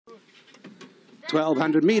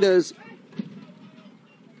1,200 metres.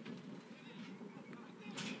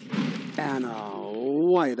 And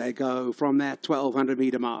away they go from that 1,200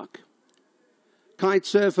 metre mark. Kite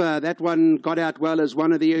Surfer, that one got out well as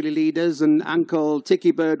one of the early leaders, and Uncle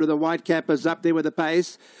Ticky Bird with a white cap is up there with the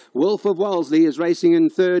pace. Wolf of Wellesley is racing in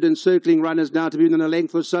third, and circling runners now to be within a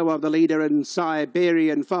length or so of the leader, and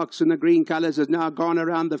Siberian Fox in the green colours has now gone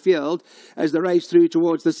around the field as the race through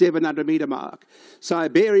towards the 700 metre mark.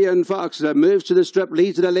 Siberian Fox moves to the strip,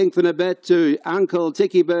 leads at a length and a bit to Uncle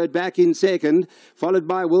Ticky Bird back in second, followed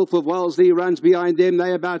by Wolf of Wellesley, runs behind them.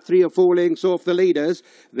 They about 3 or 4 lengths off the leaders.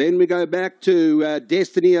 Then we go back to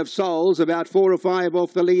Destiny of Souls, about 4 or 5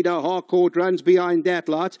 off the leader. Harcourt runs behind that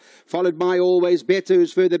lot, followed by Always Better,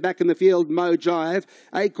 who's further back in the field. Mo Jive.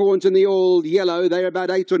 Acorns in the all yellow. They're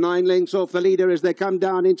about 8 or 9 lengths off the leader as they come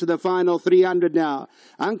down into the final 300 now.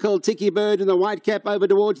 Uncle Ticky Bird in the white cap over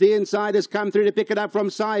towards the inside has come through to pick it up from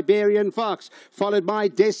Siberian Fox, followed by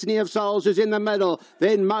Destiny of Souls, who's in the middle.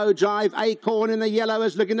 Then Mo Jive. Acorn in the yellow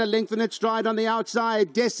is looking to lengthen its stride on the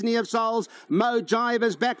outside. Destiny of Souls. Mo Jive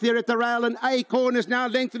is back there at the rail, and Acorn is now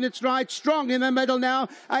lengthened its stride, strong in the middle now.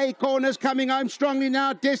 Acorn is coming home strongly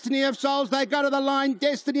now. Destiny of Souls, they go to the line.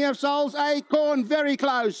 Destiny of Souls, Acorn, very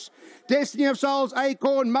close. Destiny of Souls,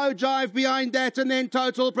 Acorn, Mo Jive behind that, and then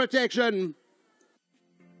Total Protection.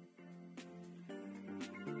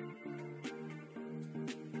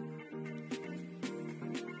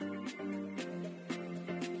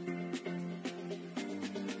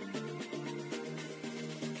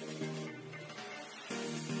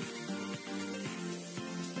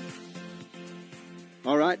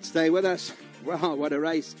 All right, stay with us. Wow, what a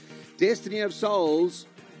race. Destiny of Souls,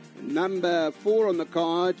 number 4 on the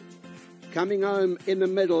card. Coming home in the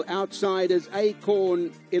middle. Outside is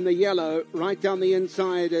Acorn in the yellow. Right down the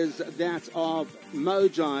inside is that of Mo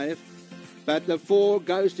Jive. But the 4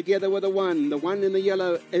 goes together with the 1. The 1 in the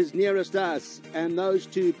yellow is nearest us. And those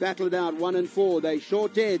two battle it out, 1 and 4. They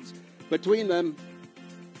short heads between them.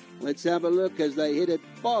 Let's have a look as they hit it.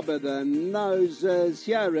 Bob of the noses.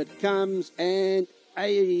 Here it comes, and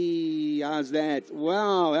hey, how's that?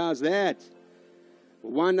 Wow, how's that?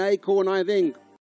 1 Acorn, I think.